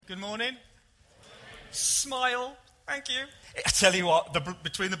Good morning. Smile. Thank you. I tell you what,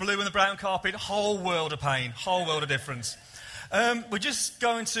 between the blue and the brown carpet, whole world of pain, whole world of difference. We're just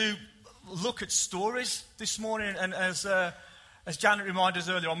going to look at stories this morning, and as Janet reminded us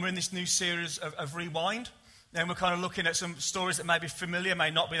earlier on, we're in this new series of Rewind, and we're kind of looking at some stories that may be familiar,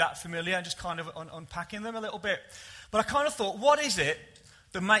 may not be that familiar, and just kind of unpacking them a little bit. But I kind of thought, what is it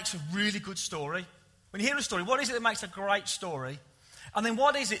that makes a really good story? When you hear a story, what is it that makes a great story? And then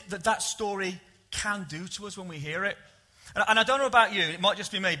what is it that story can do to us when we hear it? And I don't know about you, it might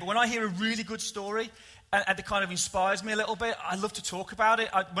just be me, but when I hear a really good story, and it kind of inspires me a little bit, I love to talk about it.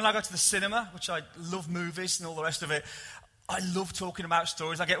 When I go to the cinema, which I love movies and all the rest of it, I love talking about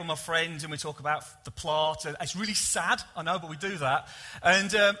stories. I get with my friends and we talk about the plot. And it's really sad, I know, but we do that.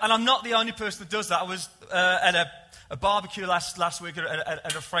 And I'm not the only person that does that. I was at a barbecue last week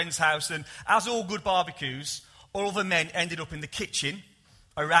at a friend's house, and as all good barbecues, all the men ended up in the kitchen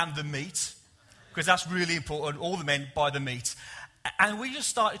around the meat, because that's really important. All the men buy the meat. And we just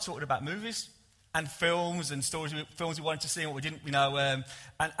started talking about movies and films and films we wanted to see and what we didn't,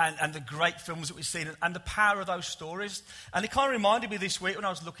 and the great films that we've seen and the power of those stories. And it kind of reminded me this week when I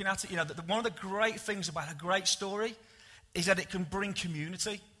was looking at it, that one of the great things about a great story is that it can bring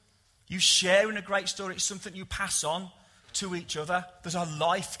community. You sharing a great story, it's something you pass on to each other. There's a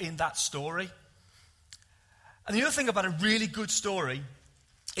life in that story. And the other thing about a really good story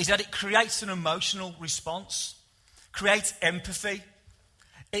is that it creates an emotional response, creates empathy.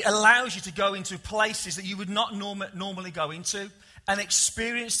 It allows you to go into places that you would not normally go into and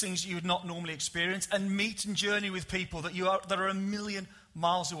experience things you would not normally experience and meet and journey with people that are a million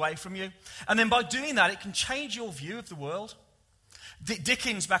miles away from you. And then by doing that, it can change your view of the world. Charles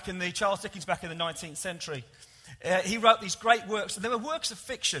Dickens back in the 19th century, he wrote these great works, and they were works of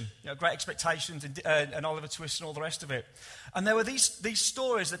fiction, Great Expectations and Oliver Twist and all the rest of it. And there were these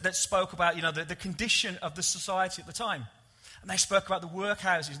stories that spoke about, the condition of the society at the time. And they spoke about the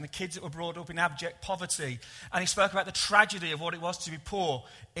workhouses and the kids that were brought up in abject poverty. And he spoke about the tragedy of what it was to be poor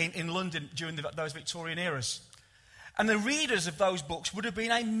in London during those Victorian eras. And the readers of those books would have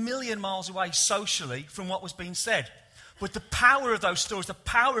been a million miles away socially from what was being said. But the power of those stories, the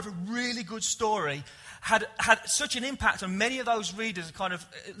power of a really good story, had such an impact on many of those readers, kind of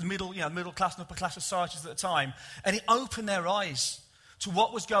middle class and upper class societies at the time, and it opened their eyes to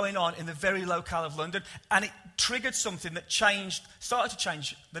what was going on in the very locale of London, and it triggered something that started to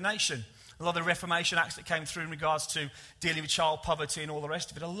change the nation. A lot of the Reformation acts that came through in regards to dealing with child poverty and all the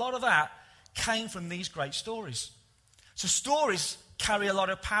rest of it, a lot of that came from these great stories. So stories carry a lot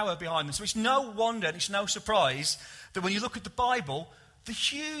of power behind them. So it's no wonder, and it's no surprise that when you look at the Bible, the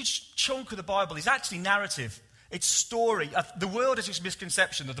huge chunk of the Bible is actually narrative. It's story. The world has this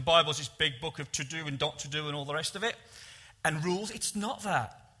misconception that the Bible is this big book of to-do and not to-do and all the rest of it, and rules. It's not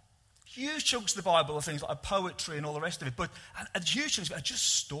that. Huge chunks of the Bible are things like poetry and all the rest of it, but huge chunks of it are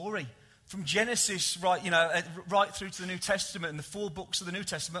just story. From Genesis right through to the New Testament, and the 4 books of the New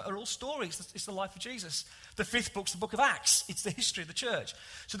Testament are all stories. It's the life of Jesus. The 5th book's the book of Acts. It's the history of the church.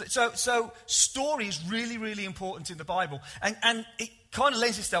 So story is really, really important in the Bible. And it kind of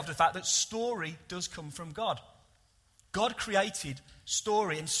lends itself to the fact that story does come from God. God created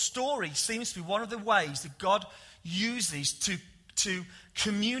story, and story seems to be one of the ways that God uses to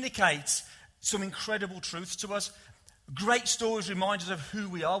communicate some incredible truths to us. Great stories remind us of who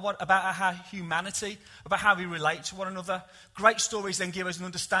we are, about our humanity, about how we relate to one another. Great stories then give us an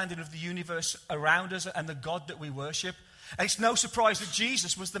understanding of the universe around us and the God that we worship. And it's no surprise that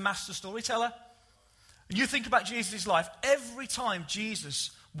Jesus was the master storyteller. And you think about Jesus' life, every time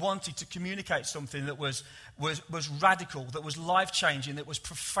Jesus wanted to communicate something that was radical, that was life-changing, that was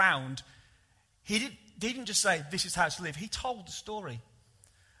profound, he didn't just say, this is how to live. He told the story.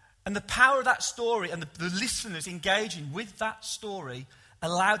 And the power of that story and the listeners engaging with that story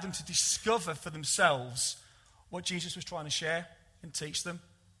allowed them to discover for themselves what Jesus was trying to share and teach them.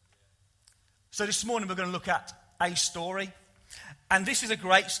 So this morning we're going to look at a story. And this is a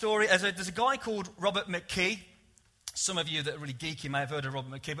great story. There's a guy called Robert McKee. Some of you that are really geeky may have heard of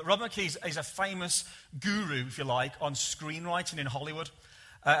Robert McKee. But Robert McKee is a famous guru, if you like, on screenwriting in Hollywood.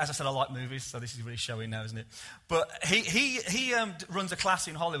 As I said, I like movies, so this is really showing now, isn't it? But he runs a class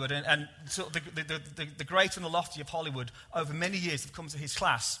in Hollywood, and sort of the great and the lofty of Hollywood over many years have come to his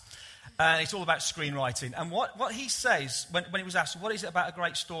class. And it's all about screenwriting. And what he says, when he was asked, what is it about a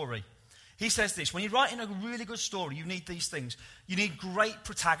great story? He says this: when you're writing a really good story, you need these things. You need great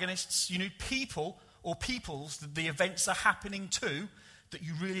protagonists. You need people or peoples that the events are happening to that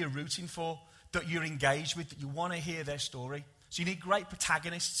you really are rooting for, that you're engaged with, that you want to hear their story. So you need great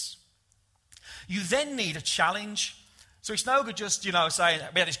protagonists. You then need a challenge. So it's no good just, saying,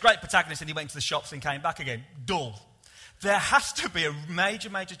 we had this great protagonist and he went to the shops and came back again. Dull. There has to be a major,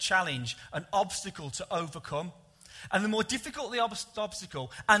 major challenge, an obstacle to overcome. And the more difficult the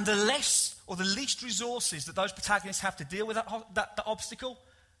obstacle, and the less or the least resources that those protagonists have to deal with that obstacle,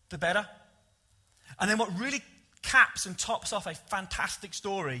 the better. And then what really caps and tops off a fantastic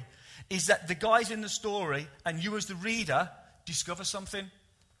story is that the guys in the story and you as the reader discover something.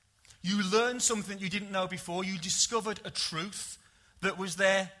 You learn something you didn't know before. You discovered a truth that was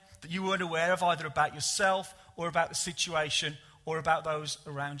there that you weren't aware of, either about yourself or about the situation or about those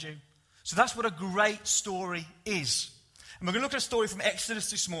around you. So that's what a great story is. And we're going to look at a story from Exodus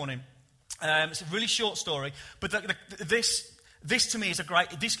this morning. It's a really short story, but this to me is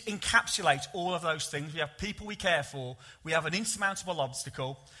this encapsulates all of those things. We have people we care for, we have an insurmountable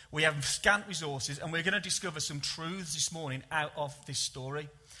obstacle, we have scant resources, and we're going to discover some truths this morning out of this story.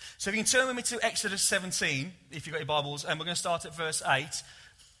 So if you can turn with me to Exodus 17, if you've got your Bibles, and we're going to start at verse 8.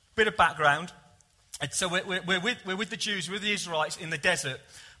 Bit of background. And so we're with the Jews, with the Israelites in the desert.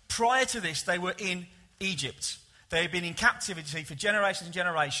 Prior to this, they were in Egypt. They had been in captivity for generations and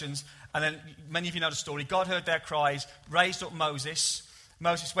generations. And then, many of you know the story, God heard their cries, raised up Moses.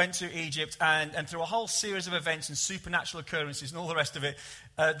 Moses went to Egypt, and through a whole series of events and supernatural occurrences and all the rest of it,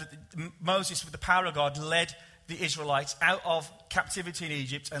 Moses, with the power of God, led the Israelites out of captivity in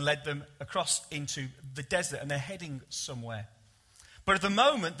Egypt and led them across into the desert. And they're heading somewhere. But at the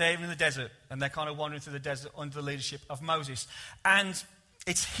moment, they're in the desert, and they're kind of wandering through the desert under the leadership of Moses. And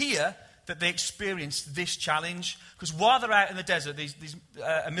it's here that they experience this challenge. Because while they're out in the desert, these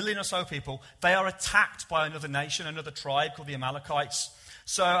 1 million or so people, they are attacked by another nation, another tribe called the Amalekites.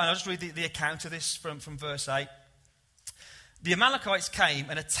 So, and I'll just read the account of this from verse 8. The Amalekites came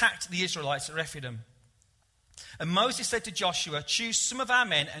and attacked the Israelites at Rephidim. And Moses said to Joshua, choose some of our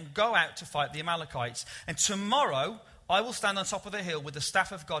men and go out to fight the Amalekites. And tomorrow I will stand on top of the hill with the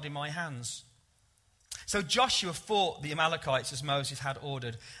staff of God in my hands. So Joshua fought the Amalekites as Moses had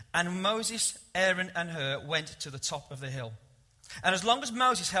ordered. And Moses, Aaron and Hur went to the top of the hill. And as long as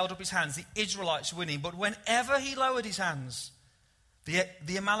Moses held up his hands, the Israelites were winning. But whenever he lowered his hands, the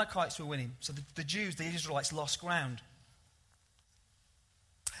Amalekites were winning. So the Jews, the Israelites, lost ground.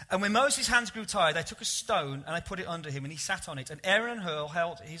 And when Moses' hands grew tired, they took a stone and they put it under him, and he sat on it. And Aaron and Hur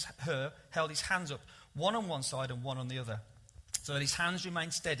held his hands up, one on one side and one on the other, so that his hands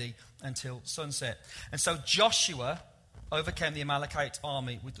remained steady until sunset. And so Joshua overcame the Amalekite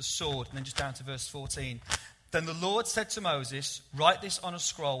army with the sword. And then just down to verse 14. Then the Lord said to Moses, write this on a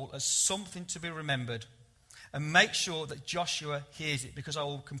scroll as something to be remembered, and make sure that Joshua hears it, because I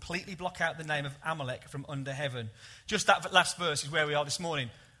will completely block out the name of Amalek from under heaven. Just that last verse is where we are this morning.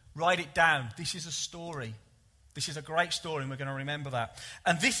 Write it down. This is a story. This is a great story, and we're going to remember that.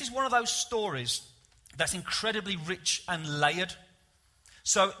 And this is one of those stories that's incredibly rich and layered.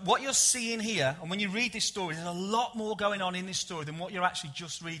 So what you're seeing here, and when you read this story, there's a lot more going on in this story than what you're actually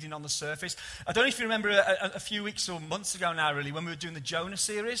just reading on the surface. I don't know if you remember a few weeks or months ago now, really, when we were doing the Jonah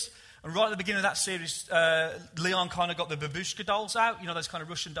series. And right at the beginning of that series, Leon kind of got the babushka dolls out, those kind of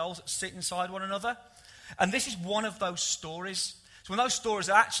Russian dolls that sit inside one another. And this is one of those stories. So when those stories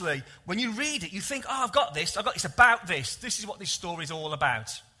are actually, when you read it, you think, I've got this about this. This is what this story is all about.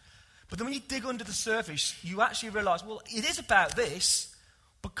 But then when you dig under the surface, you actually realise, well, it is about this,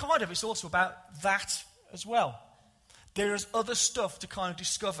 but kind of it's also about that as well. There is other stuff to kind of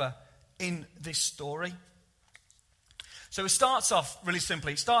discover in this story. So it starts off really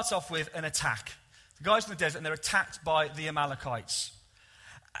simply. It starts off with an attack. The guys in the desert, and they're attacked by the Amalekites.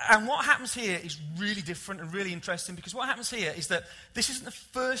 And what happens here is really different and really interesting, because what happens here is that this isn't the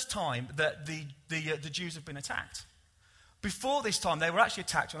first time that the Jews have been attacked. Before this time, they were actually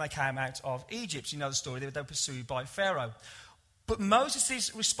attacked when they came out of Egypt. You know the story, they were pursued by Pharaoh. But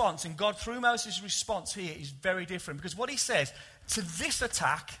Moses' response, and God through Moses' response here, is very different. Because what he says, to this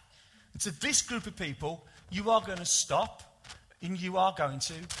attack, to this group of people, you are going to stop and you are going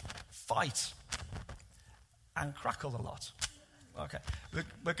to fight and crackle a lot. Okay,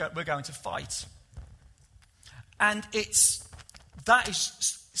 we're going to fight. And that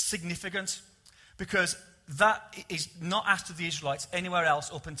is significant, because that is not asked of the Israelites anywhere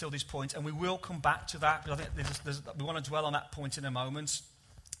else up until this point, and we will come back to that, because I think we want to dwell on that point in a moment.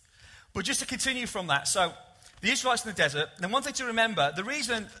 But just to continue from that, so the Israelites in the desert, and one thing to remember, the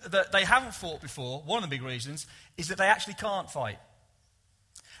reason that they haven't fought before, one of the big reasons, is that they actually can't fight.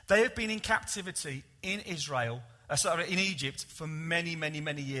 They have been in captivity in Israel, in Egypt for many, many,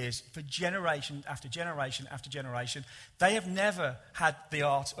 many years, for generation after generation after generation. They have never had the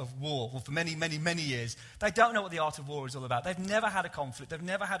art of war. Well, for many, many, many years. They don't know what the art of war is all about. They've never had a conflict. They've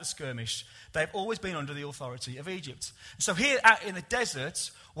never had a skirmish. They've always been under the authority of Egypt. So here out in the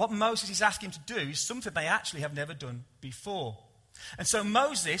desert, what Moses is asking them to do is something they actually have never done before. And so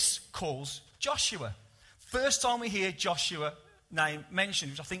Moses calls Joshua. First time we hear Joshua name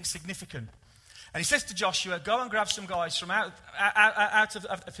mentioned, which I think is significant. And he says to Joshua, go and grab some guys from out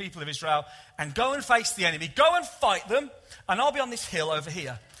of the people of Israel and go and face the enemy. Go and fight them, and I'll be on this hill over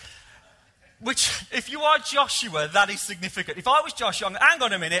here. Which, if you are Joshua, that is significant. If I was Joshua, I'm going, hang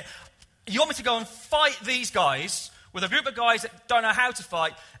on a minute, you want me to go and fight these guys with a group of guys that don't know how to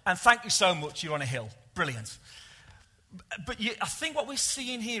fight, and thank you so much, you're on a hill. Brilliant. But I think what we're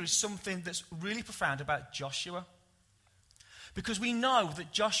seeing here is something that's really profound about Joshua. Because we know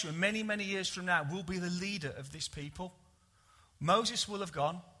that Joshua, many, many years from now, will be the leader of this people. Moses will have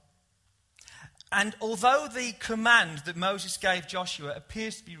gone. And although the command that Moses gave Joshua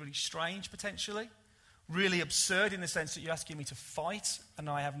appears to be really strange, potentially, really absurd in the sense that you're asking me to fight, and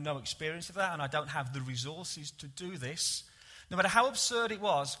I have no experience of that, and I don't have the resources to do this, no matter how absurd it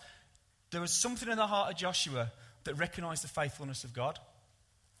was, there was something in the heart of Joshua that recognized the faithfulness of God.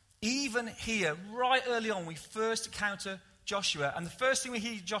 Even here, right early on, we first encounter Joshua, and the first thing we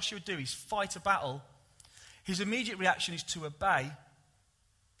hear Joshua do is fight a battle. His immediate reaction is to obey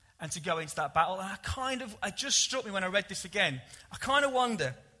and to go into that battle. And it just struck me when I read this again. I kind of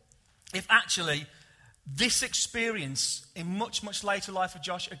wonder if actually this experience in much, much later life of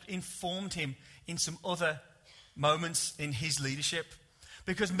Joshua informed him in some other moments in his leadership.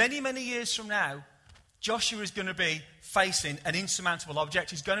 Because many, many years from now, Joshua is going to be facing an insurmountable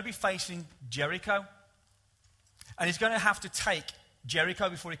object. He's going to be facing Jericho. And he's going to have to take Jericho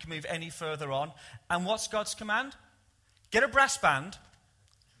before he can move any further on. And what's God's command? Get a brass band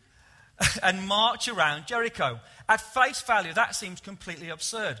and march around Jericho. At face value, that seems completely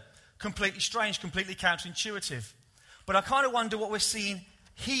absurd, completely strange, completely counterintuitive. But I kind of wonder what we're seeing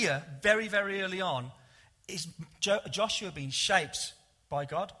here very, very early on is Joshua being shaped by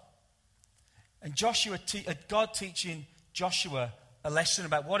God. And God teaching Joshua a lesson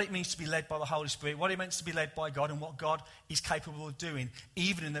about what it means to be led by the Holy Spirit, what it means to be led by God, and what God is capable of doing,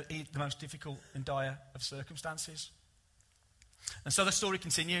 even in the most difficult and dire of circumstances. And so the story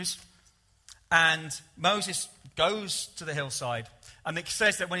continues, and Moses goes to the hillside, and it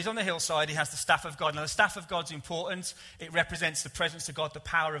says that when he's on the hillside, he has the staff of God. Now, the staff of God's important. It represents the presence of God, the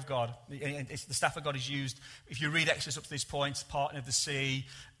power of God. The staff of God is used, if you read Exodus up to this point, parting of the sea,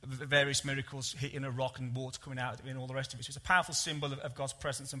 various miracles, hitting a rock and water coming out, and all the rest of it. So it's a powerful symbol of God's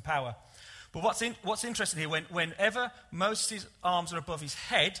presence and power. But what's interesting here, whenever Moses' arms are above his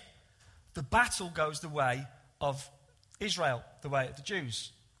head, the battle goes the way of Israel, the way of the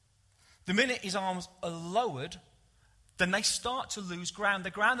Jews. The minute his arms are lowered, then they start to lose ground. The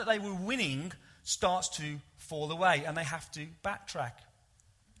ground that they were winning starts to fall away, and they have to backtrack.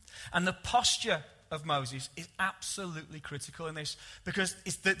 And the posture of Moses is absolutely critical in this, because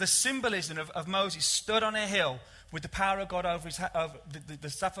it's the symbolism of Moses stood on a hill with the power of God over his the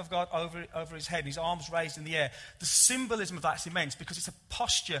staff of God over his head, and his arms raised in the air. The symbolism of that's immense, because it's a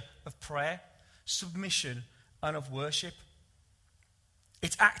posture of prayer, submission, and of worship.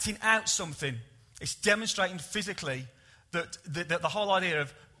 It's acting out something. It's demonstrating physically that the whole idea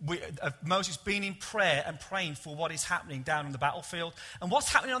of Moses being in prayer and praying for what is happening down on the battlefield. And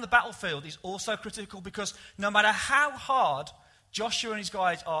what's happening on the battlefield is also critical, because no matter how hard Joshua and his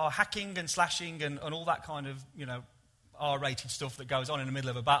guys are hacking and slashing and all that kind of, R-rated stuff that goes on in the middle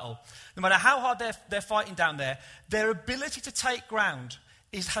of a battle, no matter how hard they're fighting down there, their ability to take ground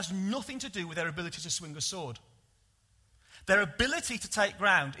has nothing to do with their ability to swing a sword. Their ability to take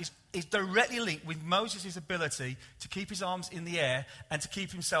ground is directly linked with Moses' ability to keep his arms in the air and to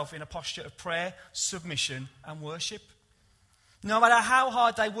keep himself in a posture of prayer, submission, and worship. No matter how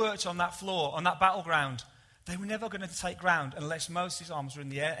hard they worked on that floor, on that battleground, they were never going to take ground unless Moses' arms were in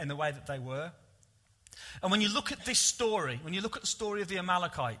the air in the way that they were. And when you look at this story, when you look at the story of the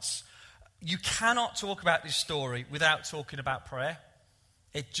Amalekites, you cannot talk about this story without talking about prayer.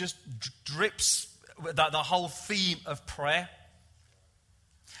 It just drips the whole theme of prayer.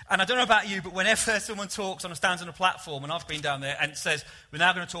 And I don't know about you, but whenever someone talks or stands on a platform, and I've been down there, and says, we're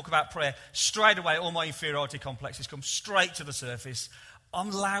now going to talk about prayer, straight away all my inferiority complexes come straight to the surface.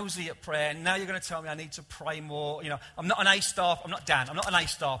 I'm lousy at prayer, and now you're going to tell me I need to pray more. I'm not an A-star, I'm not Dan, I'm not an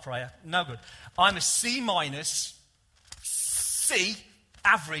A-star prayer. No good. I'm a C- C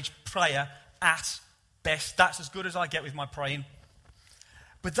average prayer at best. That's as good as I get with my praying.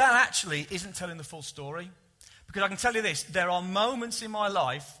 But that actually isn't telling the full story. Because I can tell you this, there are moments in my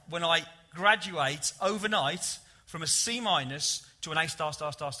life when I graduate overnight from a C- to an A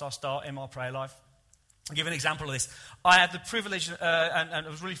star in my prayer life. I'll give you an example of this. I had the privilege, and I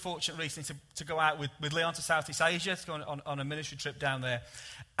was really fortunate recently to go out with Leon to Southeast Asia, to go on a ministry trip down there.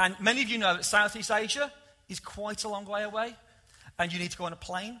 And many of you know that Southeast Asia is quite a long way away, and you need to go on a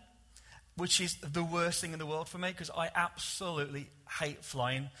plane, which is the worst thing in the world for me, because I absolutely hate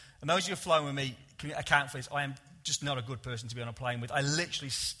flying. And those of you who have flown with me can account for this. I am just not a good person to be on a plane with. I literally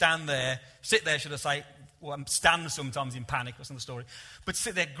sit there, should I say, well, I'm stand sometimes in panic, that's another story, but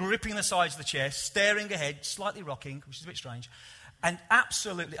sit there gripping the sides of the chair, staring ahead, slightly rocking, which is a bit strange, and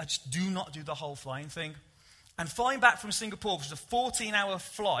absolutely, I just do not do the whole flying thing. And flying back from Singapore, which was a 14-hour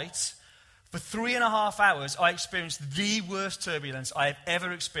flight, for 3.5 hours, I experienced the worst turbulence I have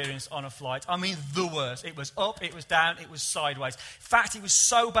ever experienced on a flight. I mean, the worst. It was up, it was down, it was sideways. In fact, it was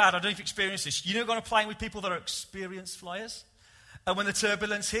so bad, I don't know if you experienced this. You know, go on a plane with people that are experienced flyers? And when the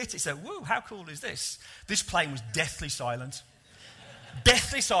turbulence hit, it's like, whoa, how cool is this? This plane was deathly silent.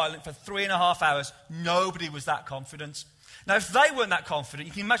 Deathly silent for 3.5 hours. Nobody was that confident. Now, if they weren't that confident,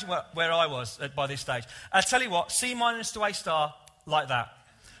 you can imagine where I was by this stage. I'll tell you what, C- to A star, like that.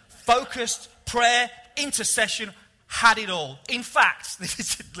 Focused, prayer, intercession, had it all. In fact,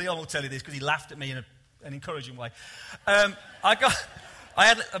 Leon will tell you this because he laughed at me in an encouraging way. I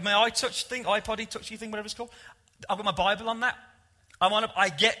had my iTouch thing, iPod touchy thing, whatever it's called. I've got my Bible on that. I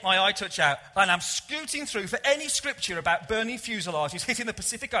get my iTouch out and I'm scooting through for any scripture about burning fuselages hitting the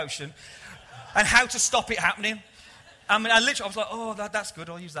Pacific Ocean and how to stop it happening. I mean, I was like, oh, that's good,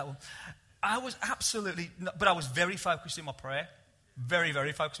 I'll use that one. I was but I was very focused in my prayer. Very,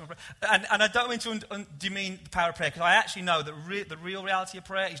 very focused on prayer. And I don't mean to demean the power of prayer, because I actually know that the real reality of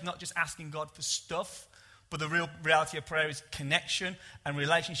prayer is not just asking God for stuff, but the real reality of prayer is connection and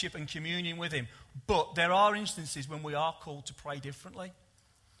relationship and communion with Him. But there are instances when we are called to pray differently.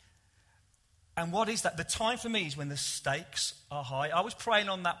 And what is that? The time for me is when the stakes are high. I was praying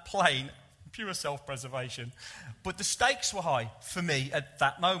on that plane, pure self-preservation, but the stakes were high for me at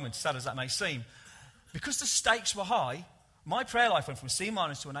that moment, sad as that may seem. Because the stakes were high, my prayer life went from C-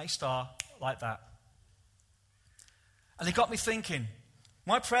 to an A star like that. And it got me thinking,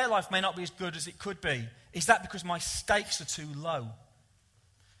 my prayer life may not be as good as it could be. Is that because my stakes are too low?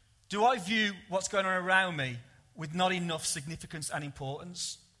 Do I view what's going on around me with not enough significance and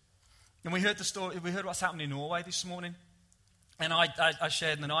importance? And we heard the story, we heard what's happened in Norway this morning. And I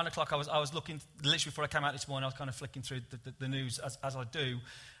shared in the 9 o'clock, I was looking, literally before I came out this morning, I was kind of flicking through the news as I do.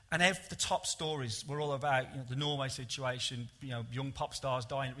 And the top stories were all about the Norway situation, young pop stars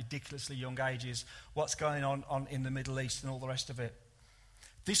dying at ridiculously young ages, what's going on in the Middle East and all the rest of it.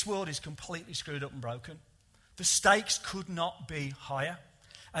 This world is completely screwed up and broken. The stakes could not be higher.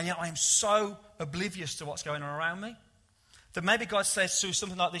 And yet I am so oblivious to what's going on around me that maybe God says through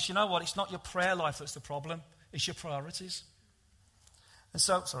something like this, you know what, it's not your prayer life that's the problem, it's your priorities. And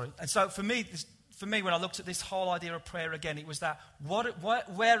so for me, when I looked at this whole idea of prayer again, it was that,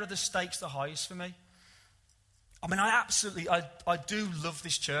 where are the stakes the highest for me? I mean, I do love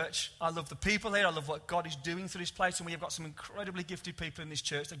this church. I love the people here. I love what God is doing through this place. And we have got some incredibly gifted people in this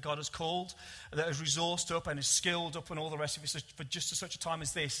church that God has called, that has resourced up and is skilled up and all the rest of it for just such a time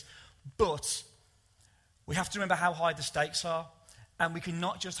as this. But we have to remember how high the stakes are. And we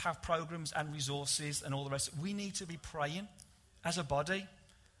cannot just have programs and resources and all the rest. We need to be praying as a body.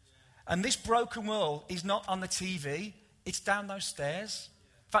 And this broken world is not on the TV. It's down those stairs.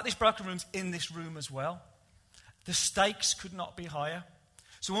 In fact, this broken room's in this room as well. The stakes could not be higher.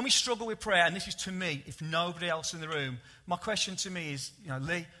 So when we struggle with prayer, and this is to me, if nobody else in the room, my question to me is,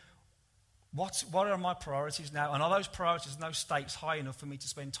 Lee, what are my priorities now? And are those priorities and those stakes high enough for me to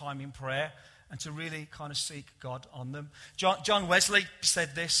spend time in prayer and to really kind of seek God on them? John Wesley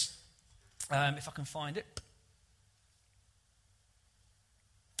said this, if I can find it.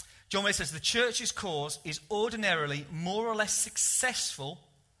 John Wesley says, the church's cause is ordinarily more or less successful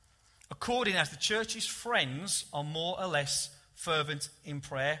according as the church's friends are more or less fervent in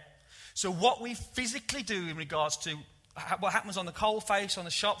prayer. So what we physically do in regards to what happens on the coalface, on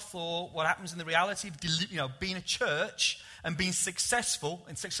the shop floor, what happens in the reality of being a church and being successful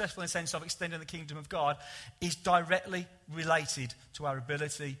in the sense of extending the kingdom of God, is directly related to our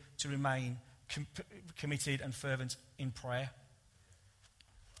ability to remain committed and fervent in prayer.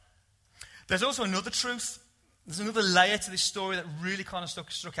 There's also another truth. There's another layer to this story that really kind of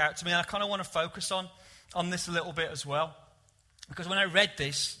struck out to me, and I kind of want to focus on this a little bit as well. Because when I read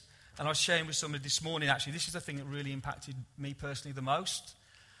this, and I was sharing with somebody this morning, actually, this is the thing that really impacted me personally the most.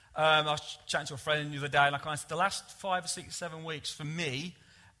 I was chatting to a friend the other day, and I kind of said, the last 5 or 6, 7 weeks for me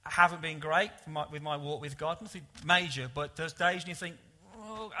haven't been great with my walk with God. Nothing major, but there's days when you think,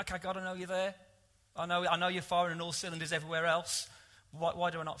 oh, okay, God, I know you're there. I know you're firing on all cylinders everywhere else. Why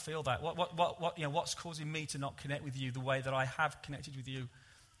do I not feel that? What's causing me to not connect with you the way that I have connected with you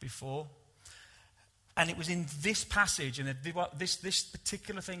before? And it was in this passage and this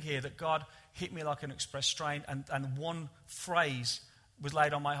particular thing here that God hit me like an express train, and one phrase was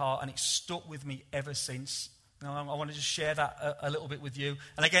laid on my heart, and it stuck with me ever since. Now, I want to just share that a little bit with you.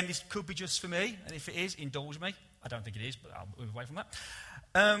 And again, this could be just for me, and if it is, indulge me. I don't think it is, but I'll move away from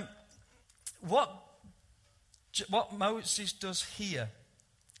that. What Moses does here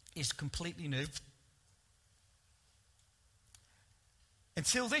is completely new.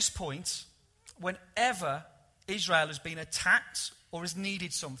 Until this point, whenever Israel has been attacked or has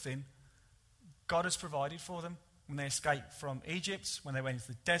needed something, God has provided for them. When they escaped from Egypt, when they went into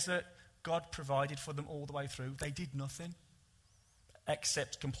the desert, God provided for them all the way through. They did nothing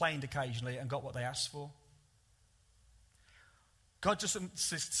except complained occasionally and got what they asked for. God does something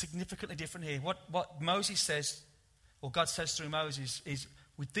significantly different here. What Moses says, or God says through Moses, is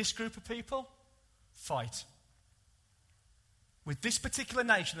with this group of people, fight. With this particular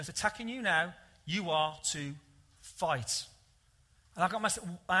nation that's attacking you now, you are to fight. And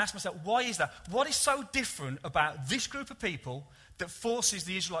I asked myself, why is that? What is so different about this group of people that forces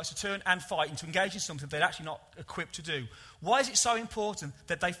the Israelites to turn and fight and to engage in something they're actually not equipped to do? Why is it so important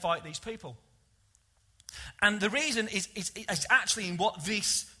that they fight these people? And the reason is actually in what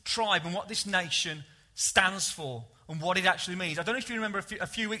this tribe and what this nation stands for and what it actually means. I don't know if you remember a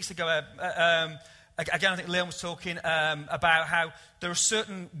few weeks ago, again, I think Leon was talking about how there are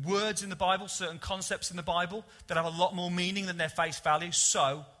certain words in the Bible, certain concepts in the Bible that have a lot more meaning than their face value.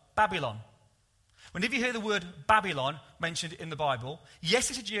 So, Babylon. Whenever you hear the word Babylon mentioned in the Bible, yes,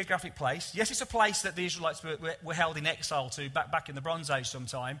 it's a geographic place. Yes, it's a place that the Israelites were held in exile to back in the Bronze Age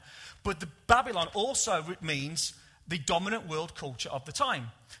sometime. But the Babylon also means the dominant world culture of the time.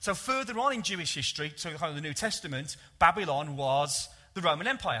 So further on in Jewish history, so kind of the New Testament, Babylon was the Roman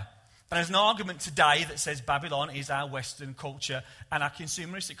Empire. And there's an argument today that says Babylon is our Western culture and our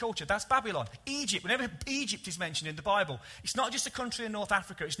consumeristic culture. That's Babylon. Egypt, whenever Egypt is mentioned in the Bible, it's not just a country in North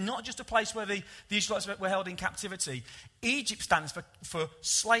Africa. It's not just a place where the Israelites were held in captivity. Egypt stands for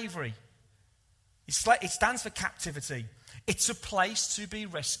slavery. It stands for captivity. It's a place to be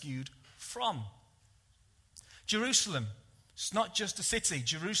rescued from. Jerusalem, it's not just a city.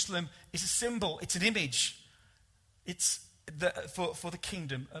 Jerusalem is a symbol. It's an image. It's for the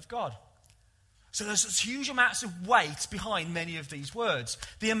kingdom of God. So there's huge amounts of weight behind many of these words.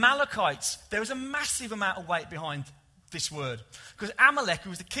 The Amalekites, there is a massive amount of weight behind this word. Because Amalek, who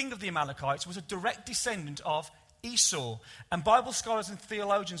was the king of the Amalekites, was a direct descendant of Esau. And Bible scholars and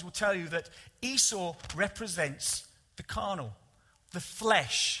theologians will tell you that Esau represents the carnal, the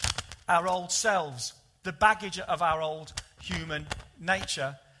flesh, our old selves, the baggage of our old human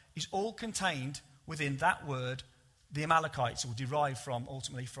nature is all contained within that word. The Amalekites will derive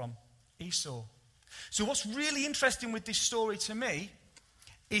ultimately from Esau. So what's really interesting with this story to me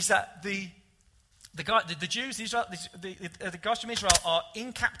is that the Jews, the guys from Israel are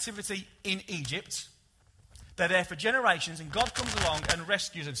in captivity in Egypt. They're there for generations, and God comes along and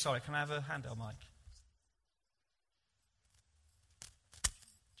rescues them. Sorry, can I have a handheld mic?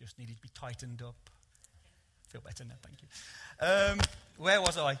 Just needed to be tightened up. Feel better now, thank you. Where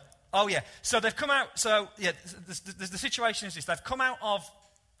was I? Oh, yeah. So they've come out. So, yeah, the situation is this. They've come out of,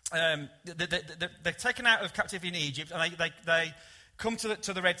 they're taken out of captivity in Egypt, and they come to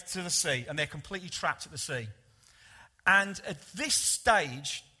the sea, and they're completely trapped at the sea. And at this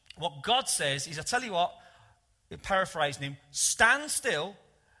stage, what God says is, I tell you what, paraphrasing him, stand still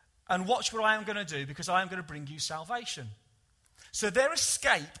and watch what I am going to do, because I am going to bring you salvation. So their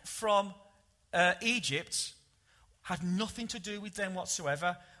escape from Egypt had nothing to do with them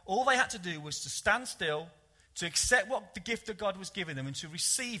whatsoever. All they had to do was to stand still, to accept what the gift that God was giving them, and to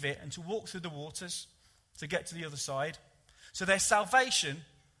receive it, and to walk through the waters to get to the other side. So their salvation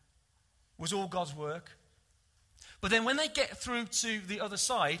was all God's work. But then when they get through to the other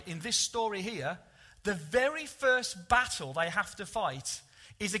side, in this story here, the very first battle they have to fight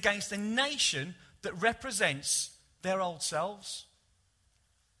is against a nation that represents their old selves.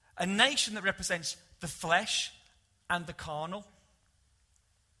 A nation that represents the flesh and the carnal.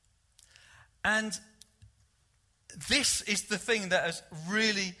 And this is the thing that has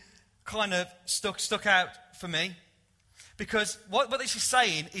really kind of stuck out for me. Because what this is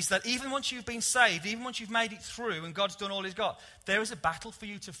saying is that even once you've been saved, even once you've made it through and God's done all he's got, there is a battle for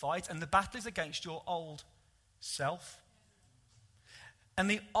you to fight, and the battle is against your old self. And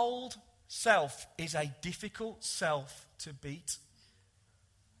the old self is a difficult self to beat.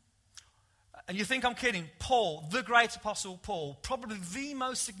 And you think I'm kidding? Paul, the great apostle Paul, probably the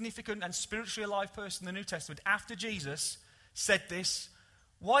most significant and spiritually alive person in the New Testament after Jesus, said this.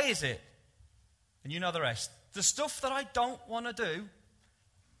 Why is it? And you know the rest. The stuff that I don't want to do,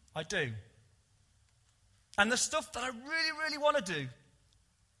 I do. And the stuff that I really, really want to do,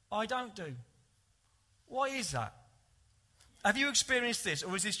 I don't do. Why is that? Have you experienced this,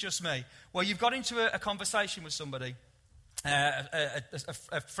 or is this just me? Well, you've got into a conversation with somebody,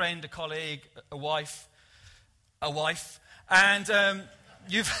 a friend, a colleague, a wife, and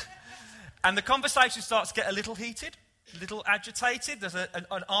and the conversation starts to get a little heated, a little agitated. There's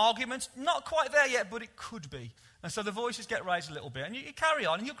an argument, not quite there yet, but it could be. And so the voices get raised a little bit, and you carry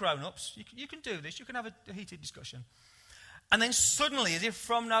on, and you're grown-ups. You can do this. You can have a heated discussion. And then suddenly, as if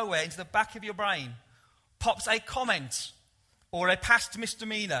from nowhere, into the back of your brain, pops a comment or a past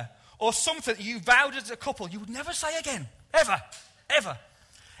misdemeanor or something that you vowed as a couple you would never say again, ever.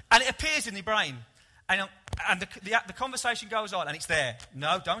 And it appears in your brain. And the conversation goes on, and it's there.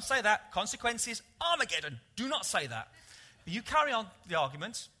 No, don't say that. Consequences, Armageddon. Do not say that. But you carry on the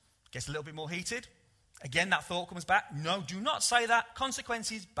argument. Gets a little bit more heated. Again, that thought comes back. No, do not say that.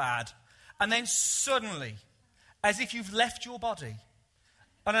 Consequences, bad. And then suddenly, as if you've left your body,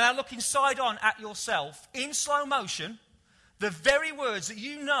 and are now looking side on at yourself, in slow motion, the very words that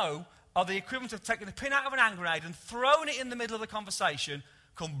you know are the equivalent of taking the pin out of an hand grenade and throwing it in the middle of the conversation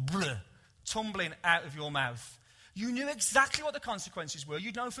come tumbling out of your mouth. You knew exactly what the consequences were.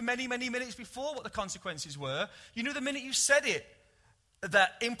 You'd known for many, many minutes before what the consequences were. You knew the minute you said it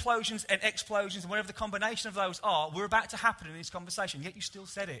that implosions and explosions and whatever the combination of those are were about to happen in this conversation, yet you still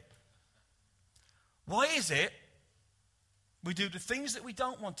said it. Why is it we do the things that we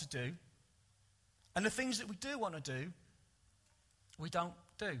don't want to do, and the things that we do want to do, we don't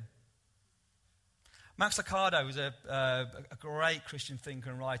do? Max Lucado was a great Christian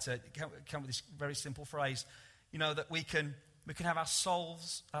thinker and writer. He came up with this very simple phrase, that we can have our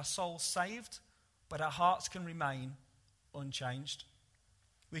souls saved, but our hearts can remain unchanged.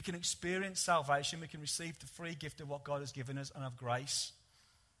 We can experience salvation. We can receive the free gift of what God has given us and of grace.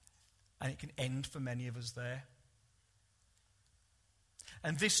 And it can end for many of us there.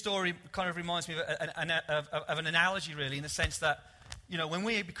 And this story kind of reminds me of an analogy, really, in the sense that, when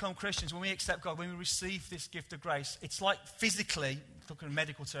we become Christians, when we accept God, when we receive this gift of grace, it's like physically, talking in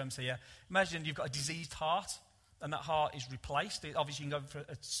medical terms here, imagine you've got a diseased heart, and that heart is replaced. Obviously, you can go for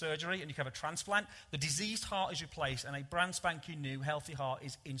a surgery and you can have a transplant. The diseased heart is replaced, and a brand spanking new, healthy heart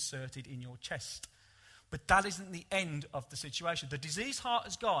is inserted in your chest. But that isn't the end of the situation. The diseased heart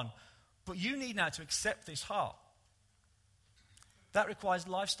is gone, but you need now to accept this heart. That requires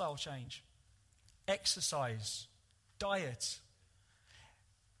lifestyle change, exercise, diet.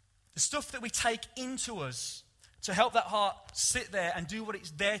 The stuff that we take into us to help that heart sit there and do what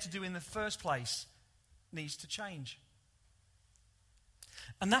it's there to do in the first place needs to change.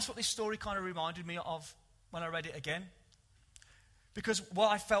 And that's what this story kind of reminded me of when I read it again. Because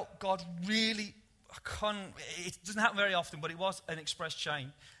what I felt God really, it doesn't happen very often, but it was an express change.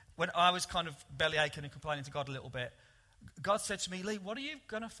 When I was kind of belly aching and complaining to God a little bit, God said to me, Lee, what are you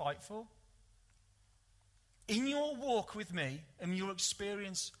going to fight for? In your walk with me and your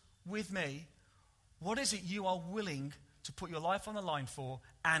experience with me, what is it you are willing to put your life on the line for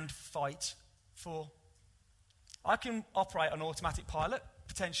and fight for? I can operate on automatic pilot,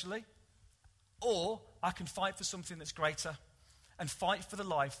 potentially, or I can fight for something that's greater and fight for the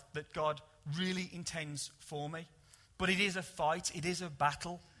life that God really intends for me. But it is a fight, it is a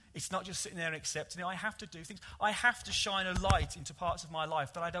battle. It's not just sitting there and accepting it. I have to do things. I have to shine a light into parts of my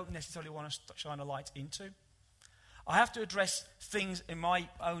life that I don't necessarily want to shine a light into. I have to address things in my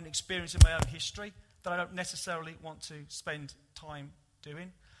own experience, in my own history, that I don't necessarily want to spend time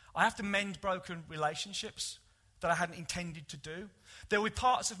doing. I have to mend broken relationships that I hadn't intended to do. There will be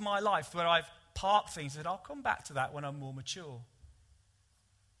parts of my life where I've parked things that I'll come back to that when I'm more mature.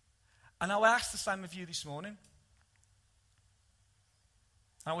 And I will ask the same of you this morning.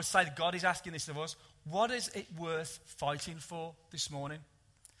 And I would say that God is asking this of us. What is it worth fighting for this morning?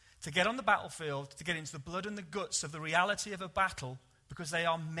 To get on the battlefield, to get into the blood and the guts of the reality of a battle, because they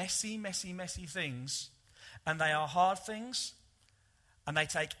are messy, messy, messy things, and they are hard things, and they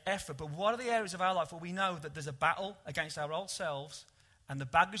take effort. But what are the areas of our life where we know that there's a battle against our old selves and the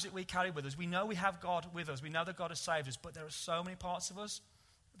baggage that we carry with us? We know we have God with us. We know that God has saved us, but there are so many parts of us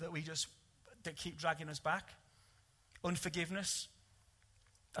that that keep dragging us back. Unforgiveness.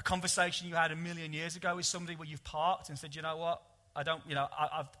 A conversation you had 1,000,000 years ago with somebody where you've parked and said, you know what,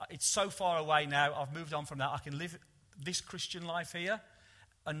 it's so far away now, I've moved on from that. I can live this Christian life here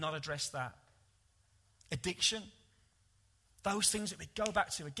and not address that. Addiction. Those things that we go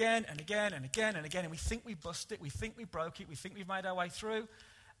back to again and again and again and again, and we think we bust it, we think we broke it, we think we've made our way through,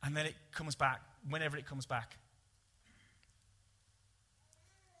 and then it comes back, whenever it comes back.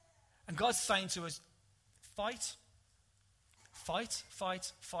 And God's saying to us, fight. Fight,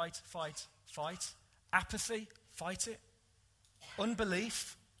 fight, fight, fight, fight. Apathy, fight it.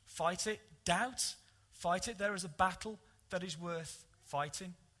 Unbelief, fight it. Doubt, fight it. There is a battle that is worth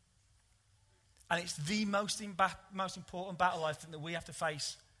fighting. And it's the most important battle, I think, that we have to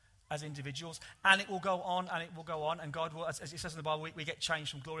face as individuals. And it will go on, and it will go on. And God will, as it says in the Bible, we get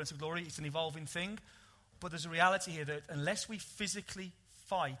changed from glory into glory. It's an evolving thing. But there's a reality here that unless we physically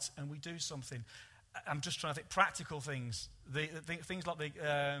fight and we do something, I'm just trying to think practical things, things like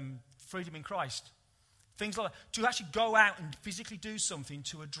the freedom in Christ, things like that, to actually go out and physically do something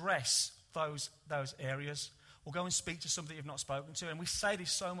to address those areas, or go and speak to somebody you've not spoken to. And we say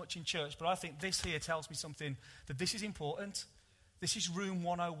this so much in church, but I think this here tells me something, that this is important. This is room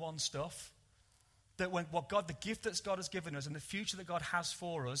 101 stuff. That the gift that God has given us and the future that God has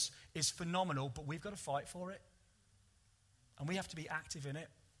for us is phenomenal, but we've got to fight for it. And we have to be active in it.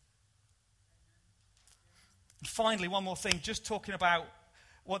 And finally, one more thing, just talking about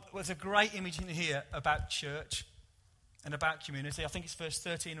what was a great image in here about church and about community. I think it's verse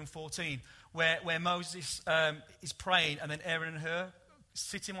 13 and 14, where Moses is praying, and then Aaron and Hur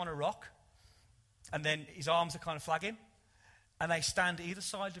sit him on a rock, and then his arms are kind of flagging, and they stand either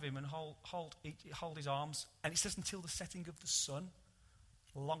side of him and hold his arms. And it says until the setting of the sun,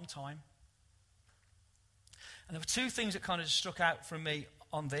 a long time. And there were two things that kind of struck out from me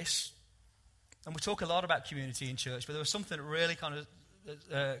on this. And we talk a lot about community in church, but there was something that really kind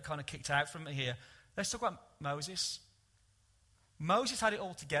of kicked out from me here. Let's talk about Moses. Moses had it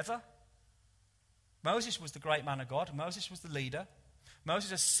all together. Moses was the great man of God. Moses was the leader.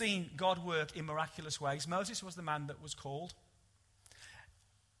 Moses has seen God work in miraculous ways. Moses was the man that was called.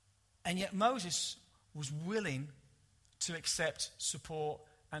 And yet Moses was willing to accept support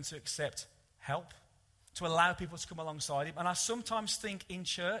and to accept help, to allow people to come alongside him. And I sometimes think in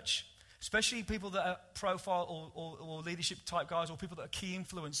church, especially people that are profile or leadership type guys, or people that are key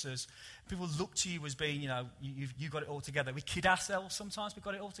influencers, people look to you as being, you got it all together. We kid ourselves sometimes, we've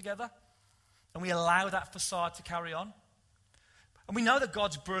got it all together. And we allow that facade to carry on. And we know that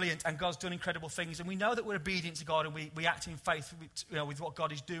God's brilliant and God's done incredible things. And we know that we're obedient to God and we act in faith with what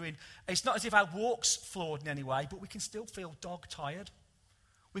God is doing. It's not as if our walk's flawed in any way, but we can still feel dog-tired.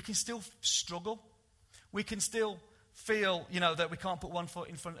 We can still struggle. We can still feel, that we can't put one foot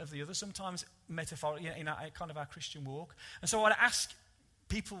in front of the other, sometimes metaphorically in kind of our Christian walk. And so I want to ask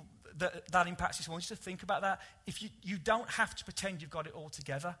people that impacts this one, just to think about that. If you don't have to pretend you've got it all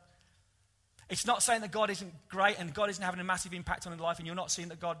together. It's not saying that God isn't great and God isn't having a massive impact on your life and you're not seeing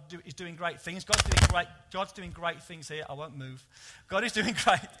that God is doing great things. God's doing great things here. I won't move. God is doing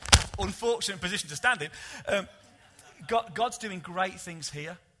great. Unfortunate position to stand in. God's doing great things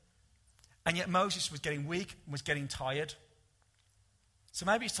here. And yet Moses was getting weak and was getting tired. So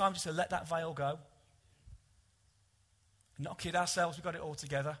maybe it's time just to let that veil go. And not kid ourselves, we've got it all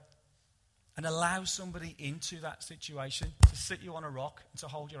together. And allow somebody into that situation to sit you on a rock and to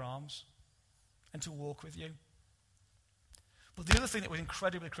hold your arms and to walk with you. But the other thing that was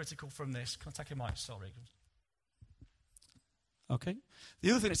incredibly critical from this, can I take a mic? Sorry. Okay.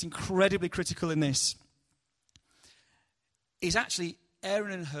 The other thing that's incredibly critical in this is actually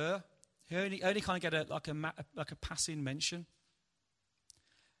Aaron and Hur. Only kind of get a passing mention.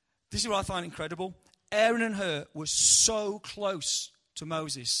 This is what I find incredible. Aaron and Hur were so close to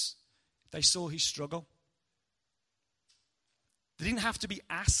Moses, they saw his struggle. They didn't have to be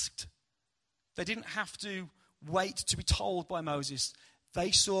asked. They didn't have to wait to be told by Moses.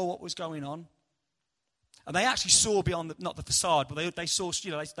 They saw what was going on. And they actually saw beyond, not the facade, but they saw,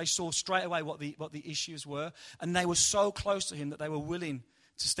 they saw straight away what the issues were. And they were so close to him that they were willing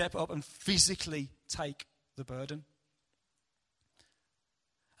to step up and physically take the burden.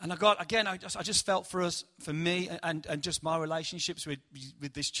 And I just felt for me and just my relationships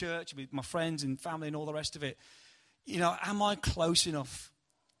with this church, with my friends and family and all the rest of it, am I close enough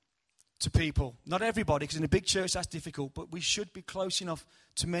to people? Not everybody, because in a big church that's difficult, but we should be close enough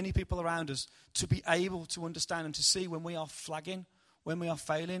to many people around us to be able to understand and to see when we are flagging, when we are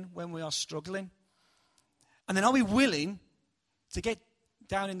failing, when we are struggling. And then are we willing to get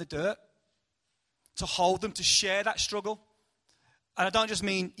down in the dirt, to hold them, to share that struggle? And I don't just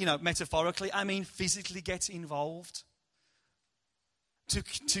mean, metaphorically, I mean physically get involved.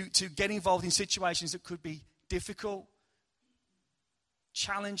 To get involved in situations that could be difficult,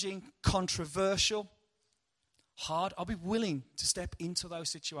 challenging, controversial, hard. I'll be willing to step into those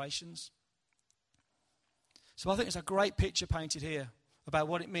situations. So I think there's a great picture painted here about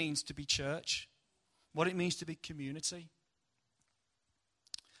what it means to be church, what it means to be community.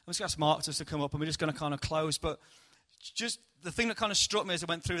 I'm just going to ask Mark just to come up, and we're just going to kind of close. But just the thing that kind of struck me as I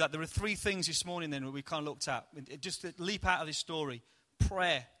went through that, there were three things this morning then that we kind of looked at. Just to leap out of this story.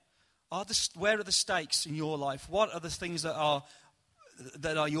 Prayer. Where are the stakes in your life? What are the things that are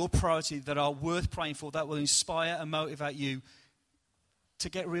your priority, that are worth praying for, that will inspire and motivate you to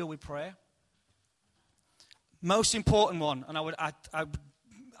get real with prayer? Most important one, and I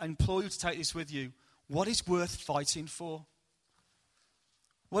implore you to take this with you. What is worth fighting for?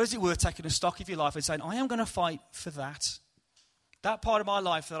 What is it worth taking a stock of your life and saying, I am going to fight for that? That part of my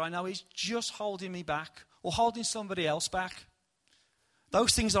life that I know is just holding me back or holding somebody else back.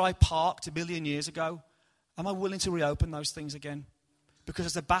 Those things that I parked 1 million years ago, am I willing to reopen those things again? Because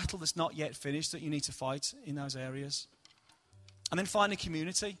there's a battle that's not yet finished that you need to fight in those areas. And then finally,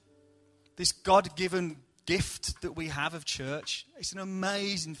 community. This God-given gift that we have of church. It's an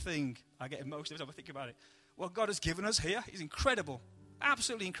amazing thing. I get emotional every time I think about it. What God has given us here is incredible.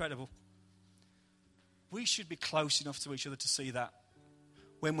 Absolutely incredible. We should be close enough to each other to see that.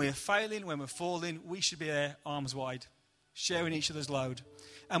 When we're failing, when we're falling, we should be there arms wide, sharing each other's load.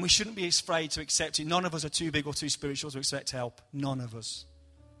 And we shouldn't be afraid to accept it. None of us are too big or too spiritual to accept help. None of us.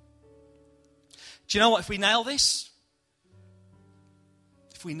 Do you know what? If we nail this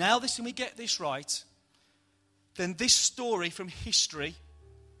and we get this right, then this story from history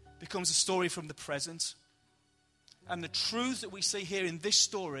becomes a story from the present. And the truths that we see here in this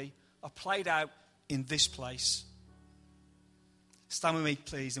story are played out in this place. Stand with me,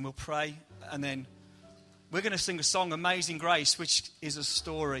 please, and we'll pray. And then we're going to sing a song, Amazing Grace, which is a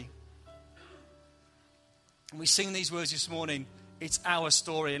story. And we sing these words this morning. It's our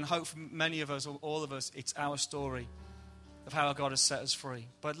story, and hope for many of us, or all of us, it's our story of how God has set us free.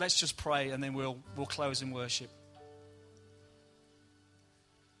 But let's just pray, and then we'll close in worship.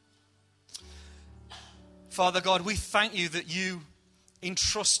 Father God, we thank you that you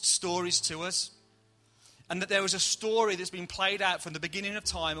entrust stories to us, and that there is a story that's been played out from the beginning of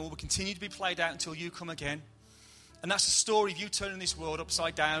time and will continue to be played out until you come again. And that's the story of you turning this world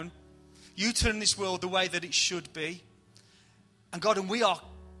upside down, you turning this world the way that it should be. And God, and we are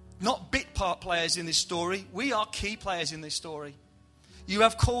not bit part players in this story, we are key players in this story. You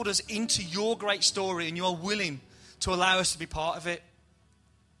have called us into your great story, and you are willing to allow us to be part of it.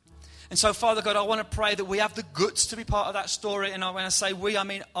 And so, Father God, I want to pray that we have the guts to be part of that story. And when I say we, I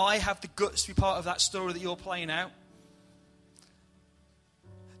mean I have the guts to be part of that story that you're playing out.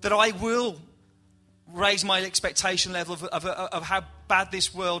 That I will raise my expectation level of how bad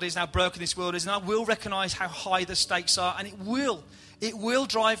this world is, how broken this world is. And I will recognize how high the stakes are. And it will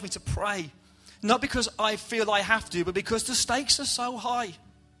drive me to pray. Not because I feel I have to, but because the stakes are so high.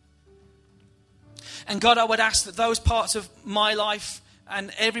 And God, I would ask that those parts of my life and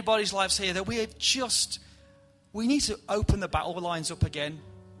everybody's lives here, that we need to open the battle lines up again.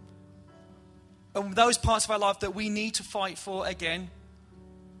 And those parts of our life that we need to fight for again.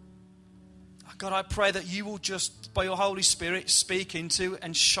 God, I pray that you will just, by your Holy Spirit, speak into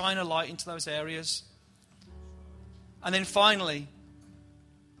and shine a light into those areas. And then finally,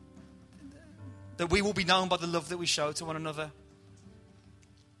 that we will be known by the love that we show to one another.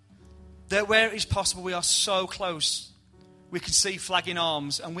 That where it is possible, we are so close. We can see flagging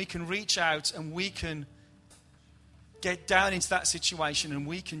arms, and we can reach out, and we can get down into that situation, and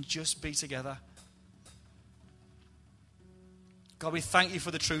we can just be together. God, we thank you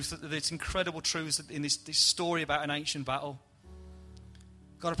for the truth, that it's incredible truths in this story about an ancient battle.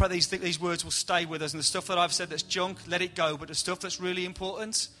 God, I pray that these words will stay with us, and the stuff that I've said that's junk, let it go. But the stuff that's really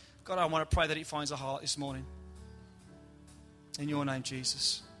important, God, I want to pray that it finds a heart this morning. In your name,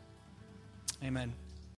 Jesus. Amen.